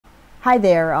Hi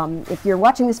there. If you're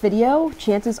watching this video,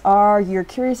 chances are you're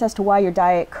curious as to why your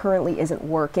diet currently isn't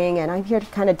working, and I'm here to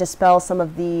kind of dispel some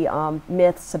of the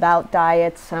myths about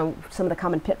diets, some of the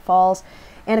common pitfalls,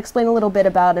 and explain a little bit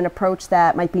about an approach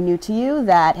that might be new to you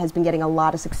that has been getting a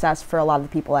lot of success for a lot of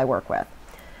the people I work with.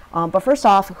 But first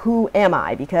off, who am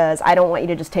I? Because I don't want you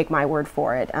to just take my word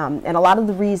for it. And a lot of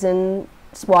the reason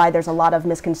why there's a lot of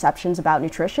misconceptions about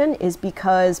nutrition is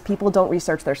because people don't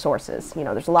research their sources. You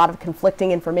know, there's a lot of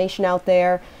conflicting information out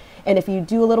there, and if you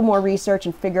do a little more research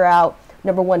and figure out,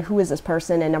 number one, who is this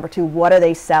person, and number two, what are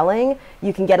they selling,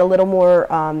 you can get a little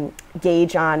more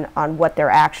gauge on what they're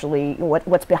actually,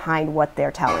 what's behind what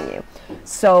they're telling you.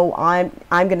 So I'm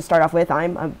going to start off with,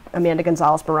 I'm Amanda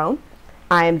Gonzalez-Barone.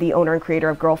 I'm the owner and creator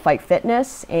of Girl Fight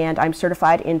Fitness, and I'm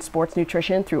certified in sports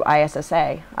nutrition through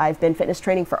ISSA. I've been fitness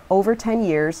training for over 10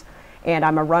 years, and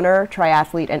I'm a runner,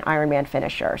 triathlete, and Ironman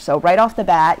finisher. So right off the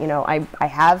bat, you know, I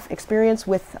have experience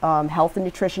with health and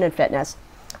nutrition and fitness.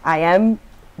 I am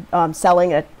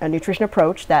selling a nutrition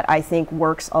approach that I think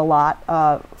works a lot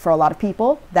for a lot of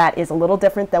people. That is a little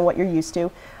different than what you're used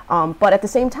to, but at the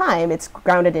same time, it's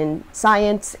grounded in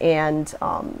science, and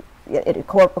it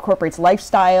incorporates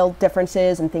lifestyle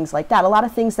differences and things like that. A lot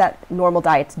of things that normal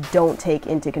diets don't take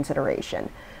into consideration.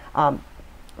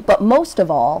 But most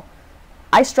of all,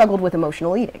 I struggled with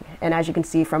emotional eating. And as you can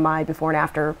see from my before and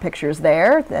after pictures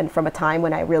there, then from a time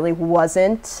when I really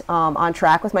wasn't on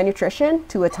track with my nutrition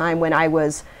to a time when I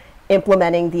was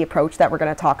implementing the approach that we're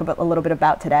going to talk about a little bit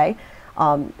about today,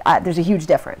 there's a huge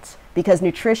difference. Because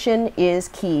nutrition is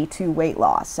key to weight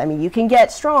loss. I mean, you can get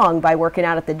strong by working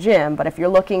out at the gym, but if you're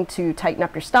looking to tighten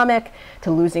up your stomach, to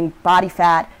losing body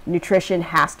fat, nutrition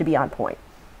has to be on point.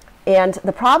 And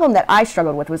the problem that I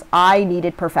struggled with was I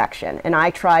needed perfection, and I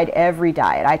tried every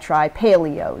diet. I tried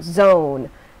paleo, zone,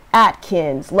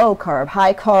 Atkins, low carb,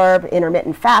 high carb,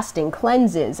 intermittent fasting,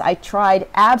 cleanses. I tried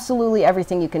absolutely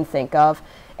everything you can think of,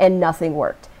 and nothing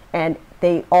worked. And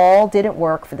they all didn't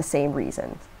work for the same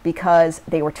reason. Because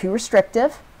they were too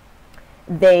restrictive.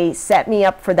 They set me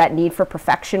up for that need for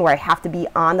perfection where I have to be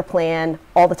on the plan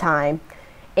all the time.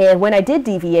 And when I did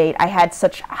deviate, I had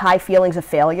such high feelings of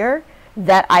failure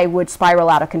that I would spiral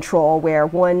out of control, where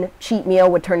one cheat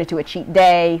meal would turn into a cheat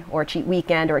day or a cheat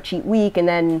weekend or a cheat week, and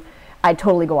then I'd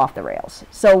totally go off the rails.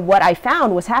 So what I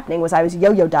found was happening was I was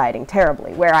yo-yo dieting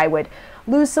terribly, where I would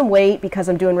lose some weight because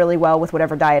I'm doing really well with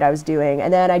whatever diet I was doing,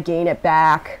 and then I'd gain it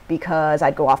back because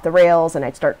I'd go off the rails and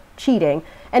I'd start cheating.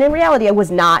 And in reality, I was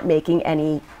not making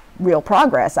any real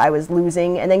progress. I was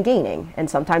losing and then gaining, and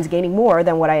sometimes gaining more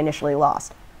than what I initially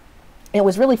lost. It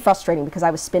was really frustrating because I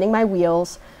was spinning my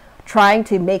wheels, trying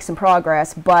to make some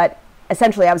progress, but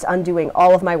essentially I was undoing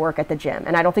all of my work at the gym.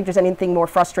 And I don't think there's anything more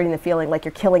frustrating than feeling like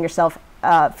you're killing yourself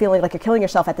at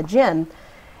the gym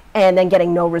and then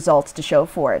getting no results to show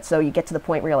for it. So you get to the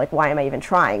point where you're like, why am I even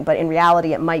trying? But in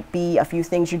reality, it might be a few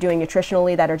things you're doing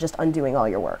nutritionally that are just undoing all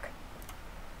your work.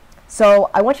 So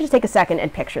I want you to take a second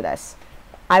and picture this.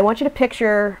 I want you to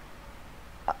picture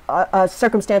a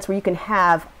circumstance where you can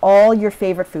have all your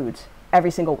favorite foods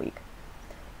every single week.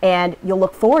 And you'll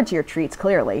look forward to your treats,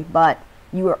 clearly, but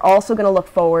you are also going to look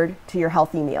forward to your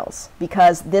healthy meals,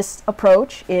 because this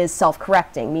approach is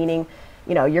self-correcting, meaning,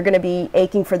 you know, you're going to be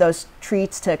aching for those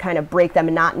treats to kind of break the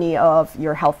monotony of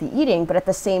your healthy eating, but at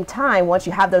the same time, once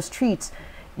you have those treats,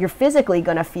 you're physically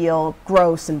going to feel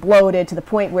gross and bloated to the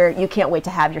point where you can't wait to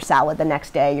have your salad the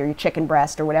next day or your chicken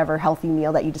breast or whatever healthy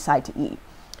meal that you decide to eat.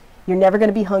 You're never going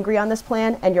to be hungry on this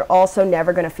plan, and you're also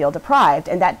never going to feel deprived.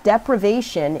 And that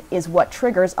deprivation is what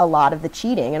triggers a lot of the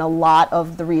cheating and a lot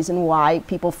of the reason why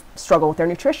people struggle with their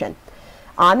nutrition.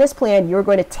 On this plan, you're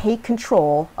going to take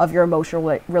control of your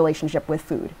emotional relationship with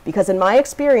food. Because in my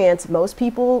experience, most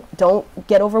people don't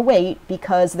get overweight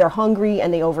because they're hungry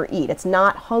and they overeat. It's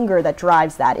not hunger that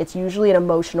drives that. It's usually an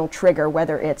emotional trigger,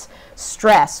 whether it's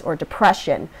stress or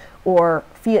depression or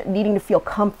needing to feel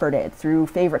comforted through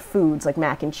favorite foods like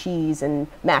mac and cheese and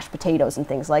mashed potatoes and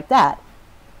things like that.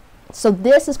 So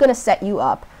this is going to set you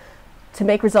up to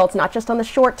make results not just on the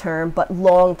short term, but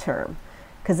long term.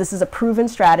 Because this is a proven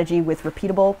strategy with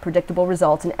repeatable, predictable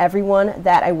results, and everyone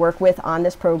that I work with on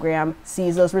this program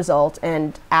sees those results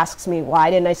and asks me,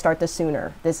 why didn't I start this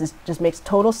sooner? Just makes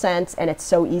total sense, and it's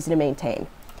so easy to maintain.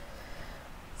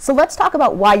 So let's talk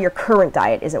about why your current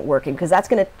diet isn't working, because that's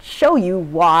going to show you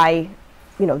why,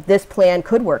 you know, this plan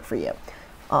could work for you.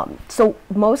 So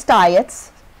most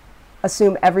diets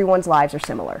assume everyone's lives are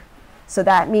similar. So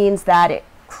that means that it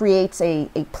creates a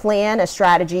plan, a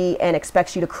strategy, and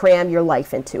expects you to cram your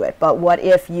life into it. But what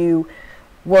if you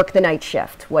work the night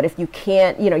shift? What if you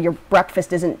can't, you know, your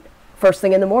breakfast isn't first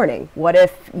thing in the morning? What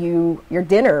if your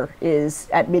dinner is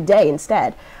at midday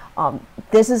instead?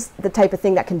 This is the type of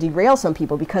thing that can derail some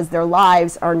people because their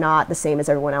lives are not the same as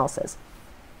everyone else's.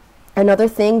 Another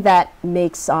thing that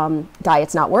makes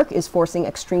diets not work is forcing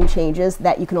extreme changes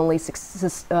that you can only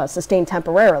sustain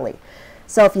temporarily.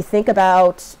 So if you think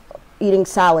about eating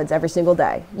salads every single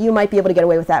day, you might be able to get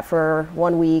away with that for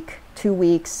 1 week, 2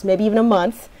 weeks, maybe even a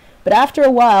month. But after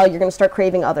a while, you're going to start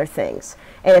craving other things.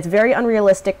 And it's very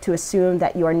unrealistic to assume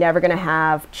that you are never going to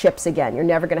have chips again. You're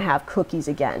never going to have cookies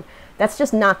again. That's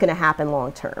just not going to happen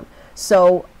long term.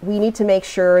 So we need to make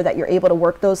sure that you're able to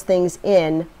work those things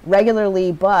in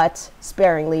regularly but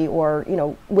sparingly, or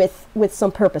with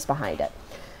some purpose behind it.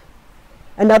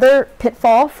 Another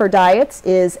pitfall for diets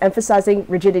is emphasizing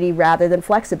rigidity rather than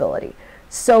flexibility.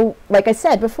 So like I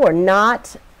said before,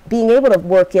 not being able to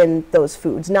work in those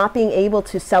foods, not being able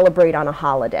to celebrate on a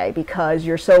holiday because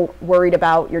you're so worried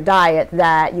about your diet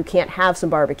that you can't have some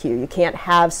barbecue, you can't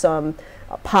have some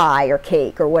pie or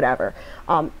cake or whatever.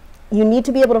 You need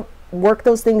to be able to work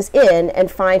those things in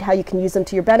and find how you can use them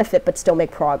to your benefit but still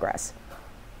make progress.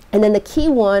 And then the key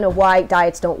one of why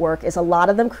diets don't work is a lot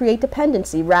of them create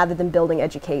dependency rather than building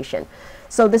education.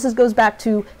 So this goes back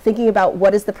to thinking about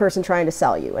what is the person trying to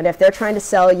sell you. And if they're trying to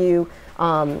sell you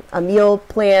a meal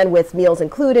plan with meals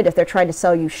included, if they're trying to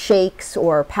sell you shakes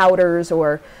or powders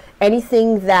or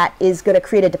anything that is going to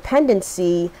create a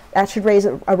dependency, that should raise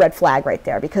a red flag right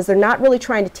there, because they're not really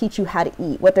trying to teach you how to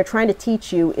eat. What they're trying to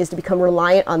teach you is to become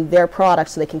reliant on their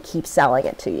product so they can keep selling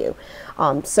it to you.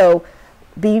 So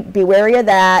be wary of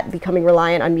that, becoming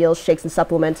reliant on meals, shakes, and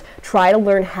supplements. Try to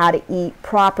learn how to eat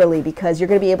properly, because you're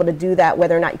going to be able to do that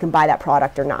whether or not you can buy that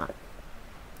product or not.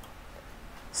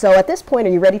 So at this point,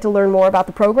 are you ready to learn more about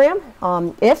the program?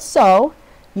 If so,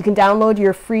 you can download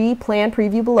your free plan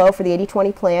preview below for the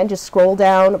 80/20 plan. Just scroll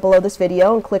down below this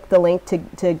video and click the link to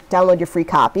download your free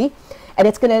copy. And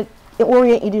it's going to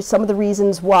orient you to some of the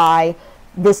reasons why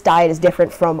this diet is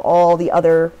different from all the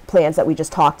other plans that we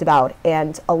just talked about.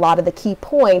 And a lot of the key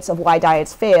points of why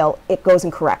diets fail, it goes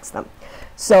and corrects them.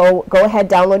 So go ahead,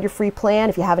 download your free plan.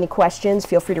 If you have any questions,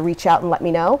 feel free to reach out and let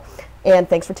me know. And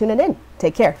thanks for tuning in.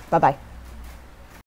 Take care. Bye-bye.